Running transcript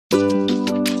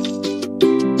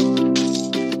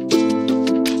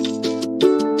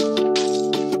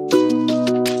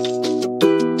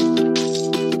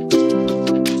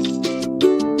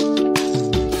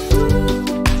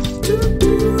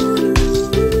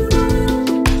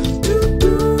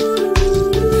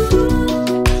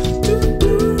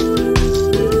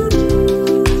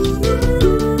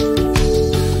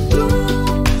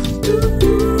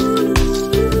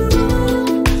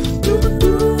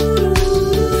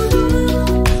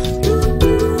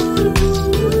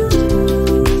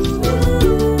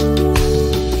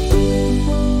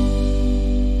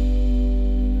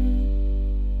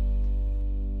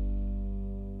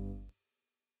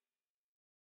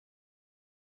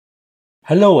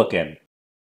Hello again.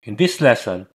 In this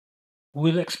lesson,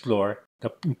 we'll explore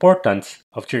the importance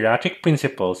of geriatric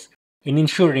principles in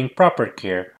ensuring proper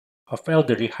care of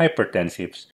elderly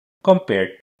hypertensives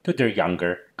compared to their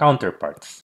younger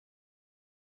counterparts.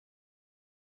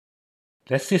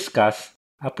 Let's discuss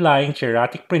applying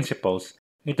geriatric principles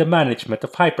in the management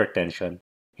of hypertension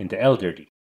in the elderly.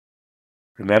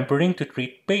 Remembering to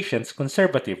treat patients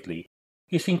conservatively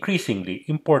is increasingly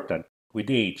important with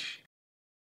age.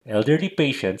 Elderly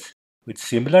patients with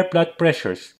similar blood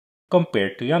pressures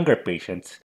compared to younger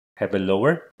patients have a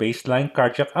lower baseline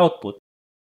cardiac output,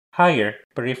 higher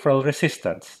peripheral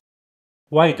resistance,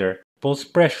 wider pulse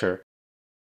pressure,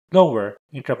 lower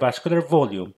intravascular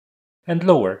volume, and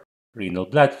lower renal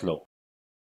blood flow.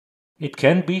 It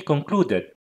can be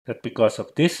concluded that because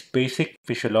of these basic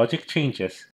physiologic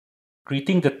changes,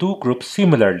 treating the two groups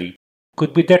similarly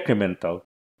could be detrimental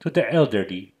to the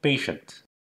elderly patient.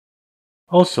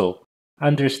 Also,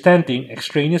 understanding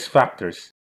extraneous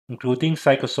factors, including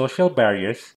psychosocial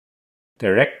barriers,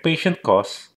 direct patient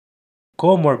costs,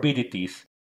 comorbidities,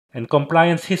 and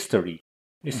compliance history,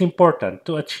 is important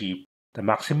to achieve the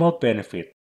maximal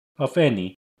benefit of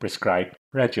any prescribed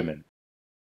regimen.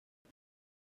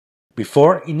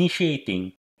 Before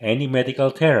initiating any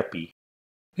medical therapy,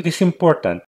 it is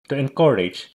important to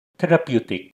encourage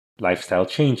therapeutic lifestyle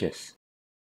changes.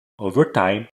 Over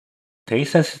time,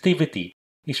 taste sensitivity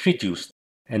is reduced,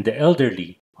 and the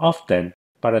elderly often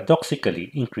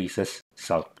paradoxically increases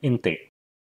salt intake.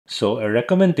 So, a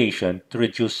recommendation to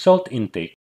reduce salt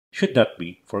intake should not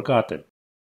be forgotten.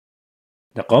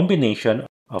 The combination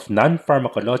of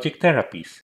non-pharmacologic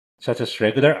therapies, such as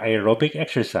regular aerobic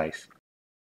exercise,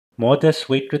 modest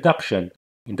weight reduction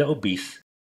in the obese,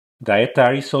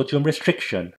 dietary sodium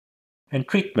restriction, and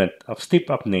treatment of sleep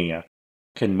apnea,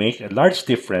 can make a large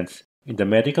difference in the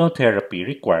medical therapy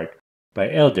required by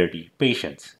elderly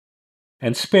patients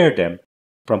and spare them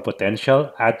from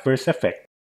potential adverse effect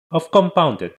of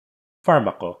compounded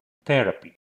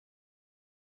pharmacotherapy.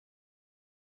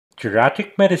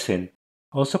 Geriatric medicine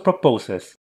also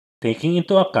proposes taking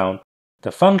into account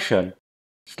the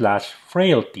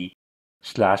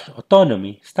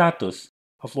function/frailty/autonomy status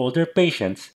of older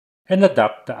patients and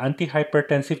adopt the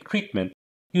antihypertensive treatment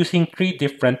using three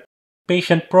different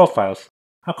patient profiles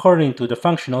according to the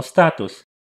functional status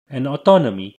and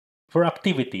autonomy for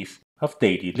activities of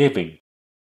daily living.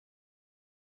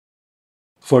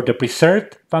 For the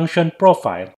preserved function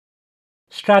profile,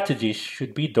 strategies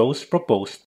should be those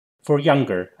proposed for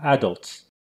younger adults.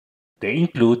 They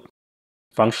include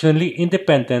functionally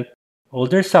independent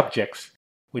older subjects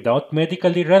without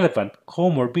medically relevant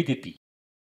comorbidity,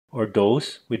 or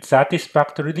those with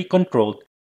satisfactorily controlled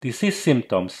disease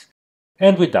symptoms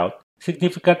and without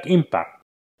significant impact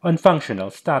on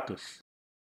functional status.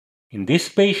 In these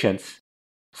patients,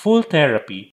 full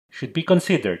therapy should be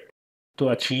considered to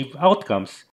achieve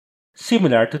outcomes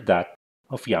similar to that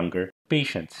of younger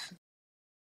patients.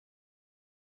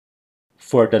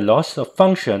 For the loss of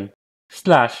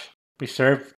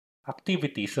function/preserved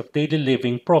activities of daily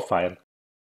living profile,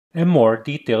 a more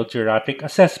detailed geriatric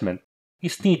assessment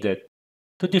is needed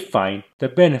to define the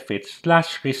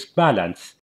benefit/risk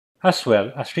balance as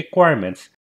well as requirements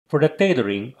for the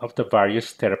tailoring of the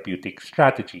various therapeutic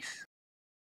strategies.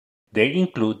 They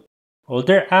include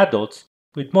older adults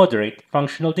with moderate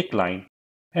functional decline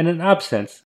and an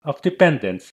absence of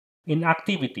dependence in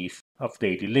activities of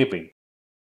daily living.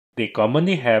 They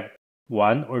commonly have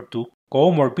one or two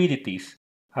comorbidities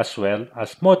as well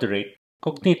as moderate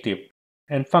cognitive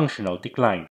and functional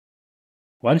decline.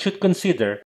 One should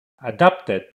consider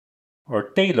adapted or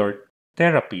tailored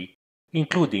therapy,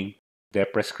 including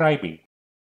deprescribing.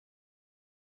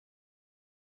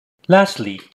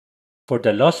 Lastly, for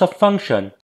the loss of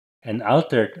function and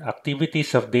altered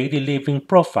activities of daily living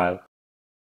profile,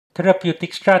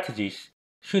 therapeutic strategies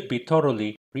should be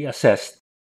thoroughly reassessed,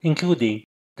 including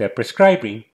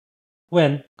deprescribing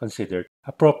when considered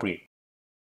appropriate.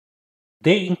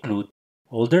 They include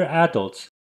older adults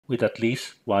with at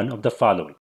least one of the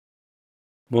following: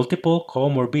 multiple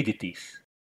comorbidities,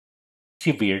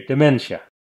 severe dementia,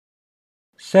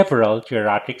 several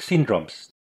geriatric syndromes,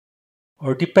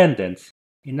 or dependence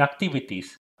in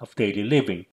activities of daily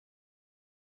living.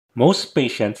 Most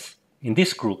patients in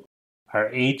this group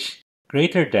are aged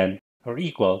greater than or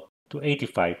equal to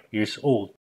 85 years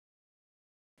old.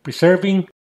 Preserving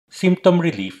symptom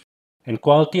relief and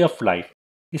quality of life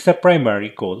is a primary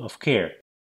goal of care.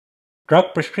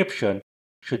 Drug prescription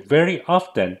should very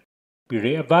often be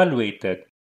reevaluated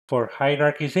for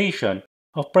hierarchization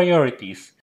of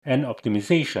priorities and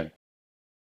optimization.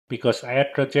 Because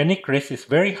iatrogenic risk is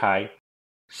very high,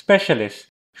 specialists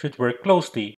should work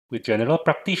closely with general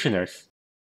practitioners,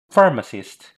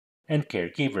 pharmacists, and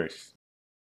caregivers.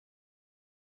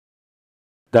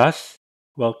 Thus,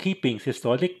 while keeping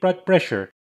systolic blood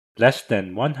pressure less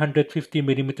than 150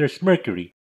 mm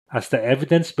mercury as the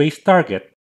evidence-based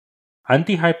target,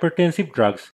 antihypertensive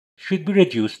drugs should be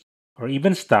reduced or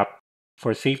even stopped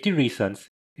for safety reasons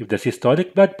if the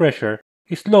systolic blood pressure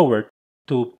is lowered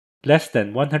to less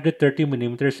than 130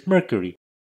 mm mercury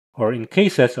or in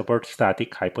cases of orthostatic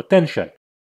hypotension,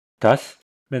 thus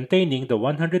maintaining the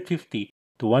 150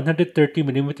 to 130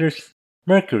 mm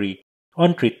mercury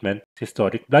on treatment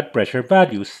systolic blood pressure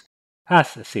values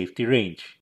as a safety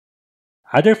range.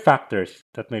 Other factors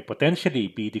that may potentially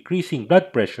be decreasing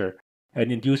blood pressure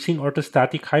and inducing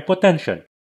orthostatic hypotension,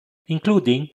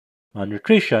 including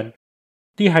malnutrition,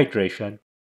 dehydration,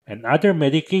 and other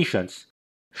medications,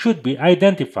 should be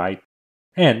identified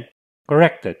and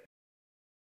corrected.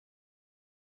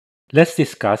 Let's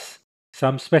discuss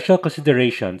some special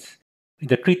considerations in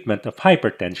the treatment of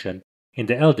hypertension in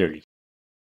the elderly.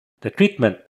 The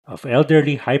treatment of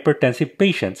elderly hypertensive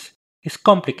patients is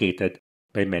complicated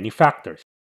by many factors.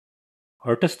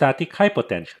 Orthostatic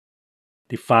hypotension,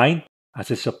 defined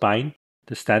as a supine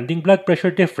to standing blood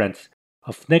pressure difference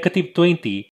of negative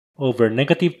 20 over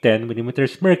negative 10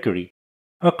 mm mercury,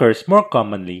 occurs more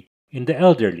commonly in the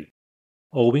elderly,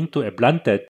 owing to a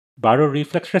blunted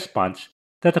baroreflex response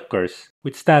that occurs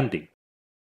with standing.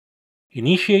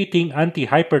 Initiating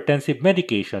antihypertensive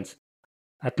medications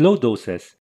at low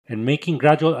doses and making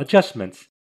gradual adjustments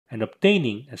and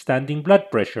obtaining a standing blood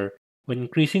pressure when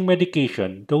increasing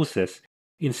medication doses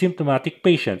in symptomatic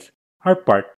patients are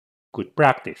part of good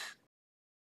practice.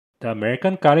 The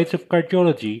American College of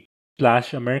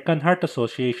Cardiology/American Heart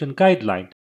Association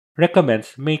guideline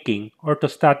recommends making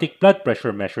orthostatic blood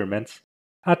pressure measurements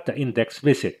at the index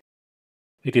visit.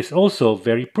 It is also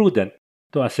very prudent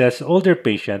to assess older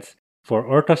patients for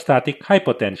orthostatic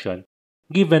hypotension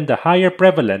given the higher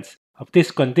prevalence of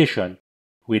this condition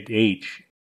with age.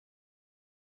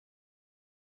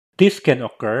 This can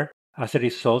occur as a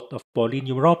result of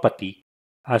polyneuropathy,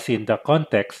 as in the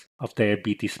context of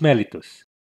diabetes mellitus.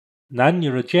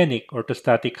 Non-neurogenic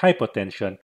orthostatic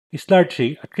hypotension is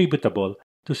largely attributable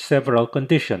to several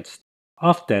conditions,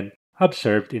 often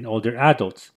observed in older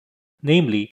adults,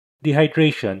 namely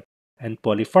dehydration and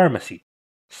polypharmacy,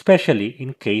 especially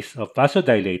in case of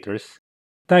vasodilators,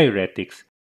 diuretics,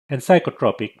 and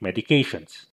psychotropic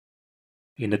medications.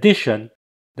 In addition,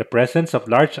 the presence of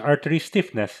large artery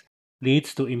stiffness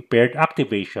leads to impaired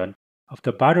activation of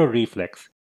the baroreflex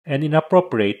and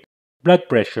inappropriate blood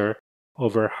pressure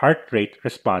over heart rate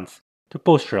response to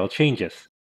postural changes.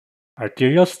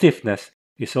 Arterial stiffness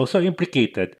is also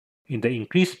implicated in the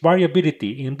increased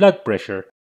variability in blood pressure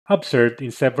observed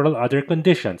in several other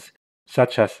conditions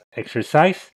such as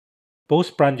exercise,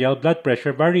 postprandial blood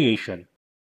pressure variation.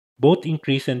 Both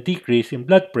increase and decrease in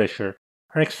blood pressure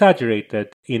are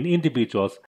exaggerated in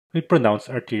individuals with pronounced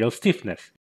arterial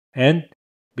stiffness and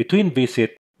between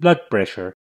visit blood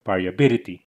pressure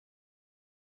variability.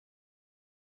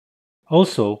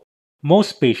 Also,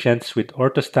 most patients with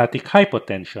orthostatic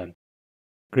hypotension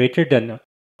greater than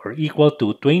or equal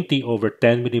to 20 over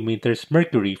 10 mm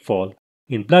mercury fall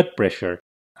in blood pressure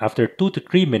after 2 to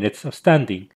 3 minutes of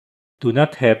standing do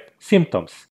not have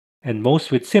symptoms, and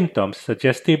most with symptoms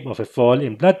suggestive of a fall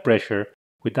in blood pressure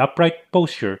with upright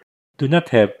posture do not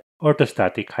have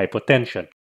orthostatic hypotension.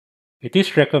 It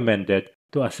is recommended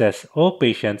to assess all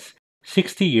patients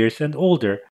 60 years and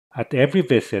older at every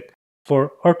visit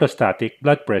for orthostatic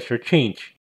blood pressure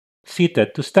change,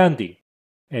 seated to standing,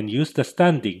 and use the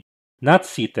standing, not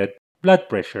seated, blood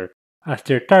pressure as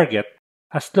their target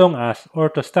as long as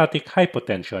orthostatic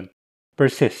hypotension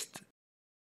persists.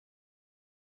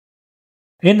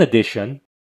 In addition,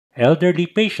 elderly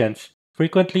patients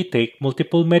frequently take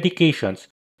multiple medications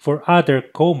for other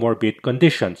comorbid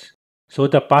conditions, so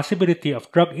the possibility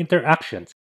of drug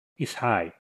interactions is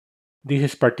high. This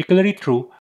is particularly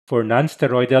true for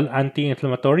non-steroidal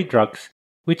anti-inflammatory drugs,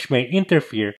 which may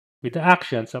interfere with the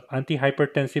actions of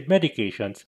antihypertensive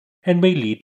medications and may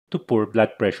lead to poor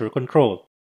blood pressure control.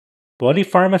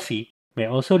 Polypharmacy may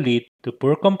also lead to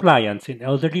poor compliance in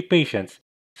elderly patients,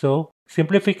 so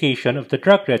simplification of the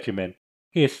drug regimen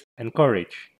is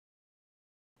encouraged.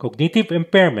 Cognitive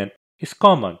impairment is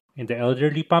common in the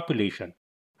elderly population.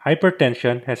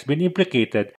 Hypertension has been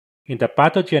implicated in the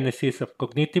pathogenesis of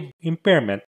cognitive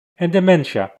impairment and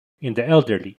dementia in the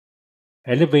elderly.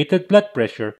 Elevated blood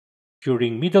pressure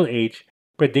during middle age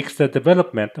predicts the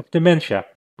development of dementia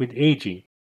with aging.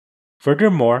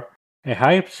 Furthermore, a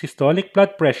high systolic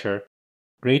blood pressure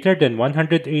greater than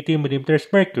 180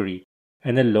 mm mercury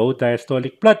and a low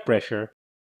diastolic blood pressure,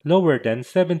 lower than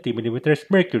 70 mm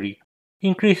mercury,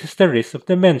 increases the risk of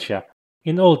dementia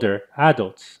in older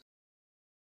adults.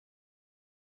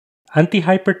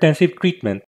 Antihypertensive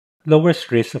treatment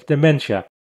lowers risk of dementia,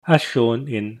 as shown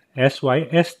in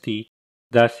SYST-EUR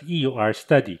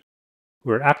study,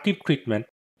 where active treatment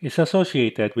is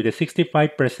associated with a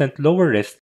 65% lower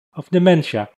risk of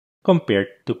dementia compared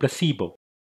to placebo.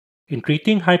 In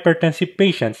treating hypertensive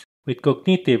patients with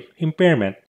cognitive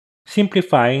impairment,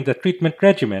 simplifying the treatment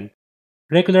regimen,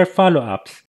 regular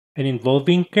follow-ups, and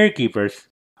involving caregivers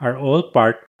are all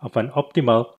part of an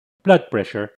optimal blood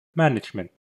pressure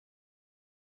management.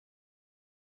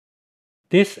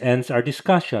 This ends our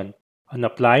discussion on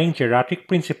applying geriatric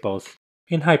principles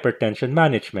in hypertension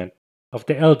management of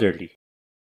the elderly.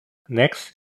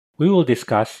 Next, we will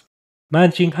discuss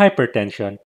managing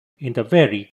hypertension in the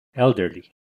very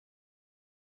elderly.